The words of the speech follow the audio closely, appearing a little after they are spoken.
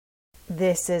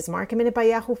This is Market Minute by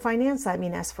Yahoo Finance. I'm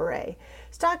Ines Ferre.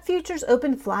 Stock futures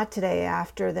opened flat today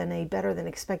after a better than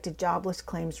expected jobless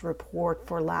claims report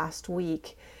for last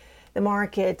week. The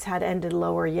markets had ended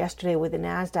lower yesterday with the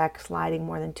Nasdaq sliding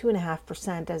more than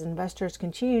 2.5% as investors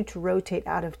continue to rotate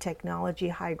out of technology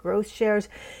high growth shares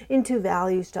into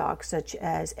value stocks such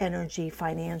as energy,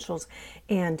 financials,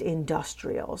 and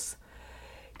industrials.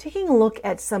 Taking a look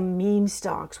at some meme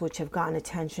stocks which have gotten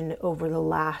attention over the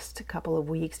last couple of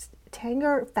weeks,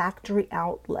 Tanger Factory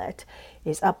Outlet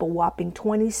is up a whopping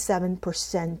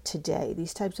 27% today.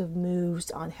 These types of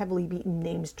moves on heavily beaten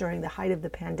names during the height of the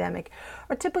pandemic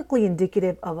are typically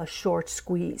indicative of a short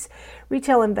squeeze.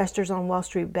 Retail investors on Wall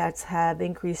Street Bets have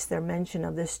increased their mention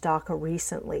of this stock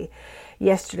recently.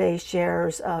 Yesterday,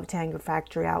 shares of Tanger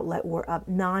Factory Outlet were up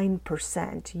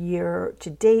 9%. Year to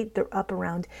date, they're up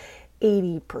around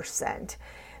 80%.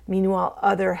 Meanwhile,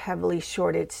 other heavily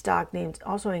shorted stock names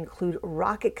also include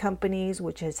Rocket Companies,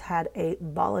 which has had a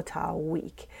volatile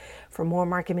week. For more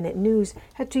Market Minute news,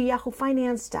 head to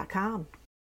yahoofinance.com.